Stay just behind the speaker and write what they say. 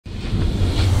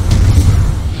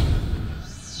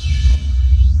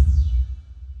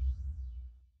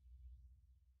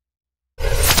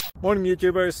Morning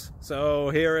YouTubers.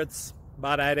 So here it's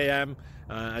about 8 a.m.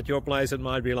 At your place it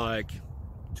might be like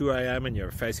 2 a.m. and you're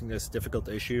facing this difficult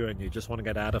issue and you just want to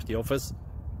get out of the office.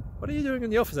 What are you doing in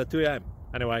the office at 2 a.m.?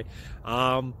 Anyway,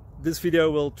 this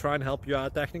video will try and help you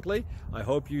out technically. I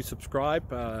hope you subscribe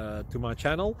to my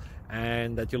channel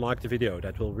and that you like the video.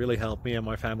 That will really help me and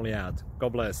my family out.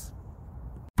 God bless.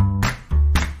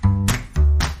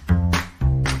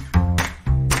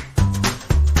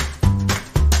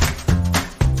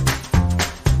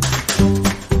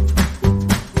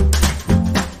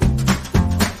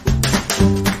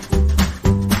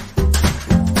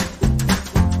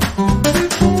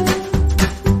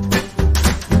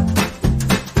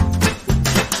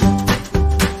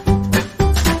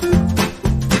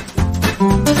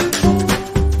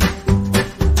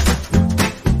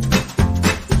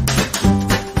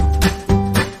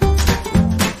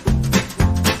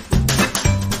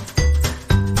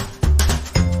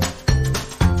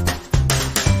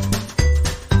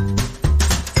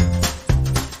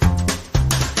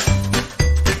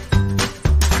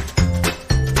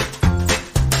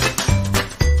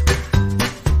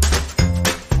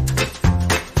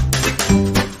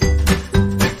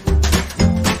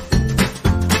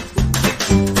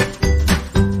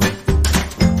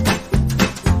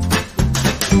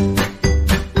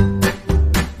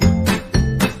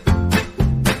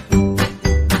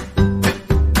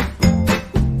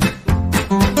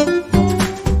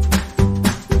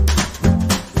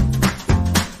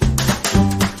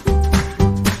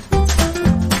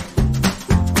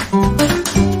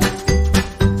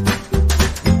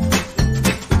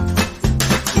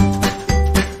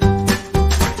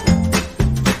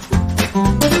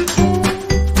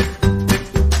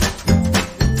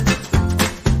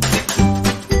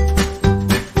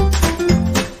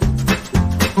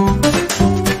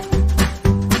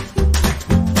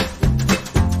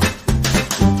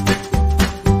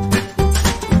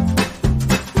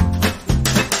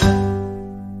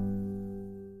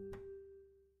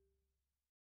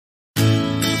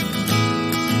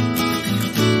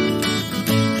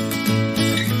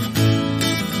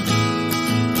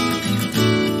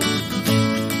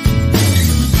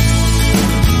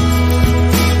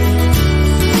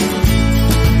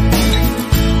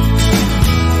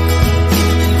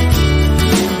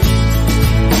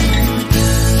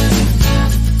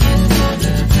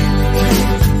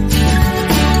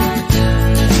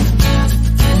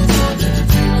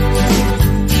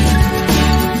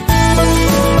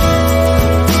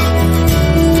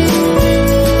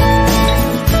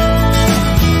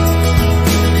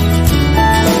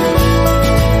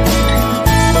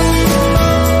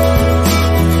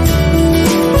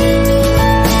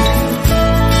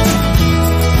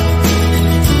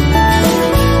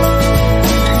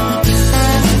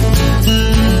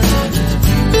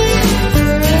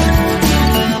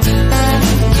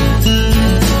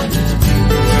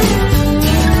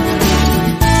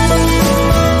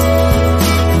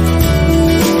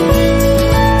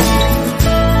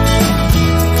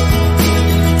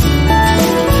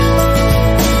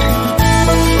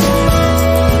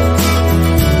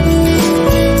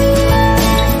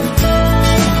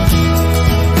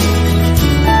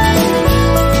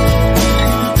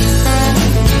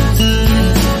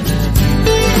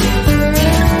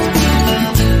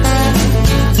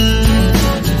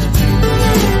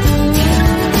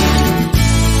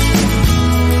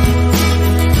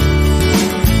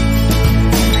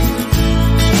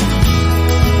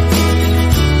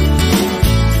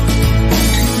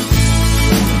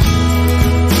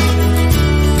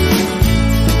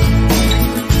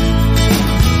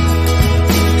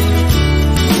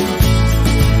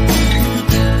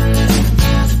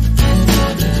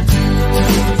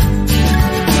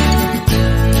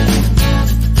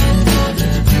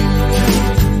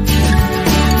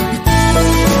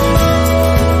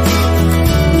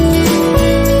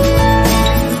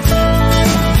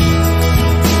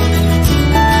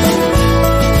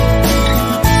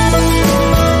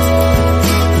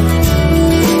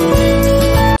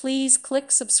 Please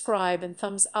click subscribe and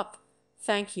thumbs up.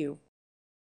 Thank you.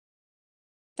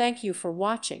 Thank you for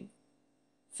watching.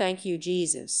 Thank you,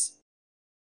 Jesus.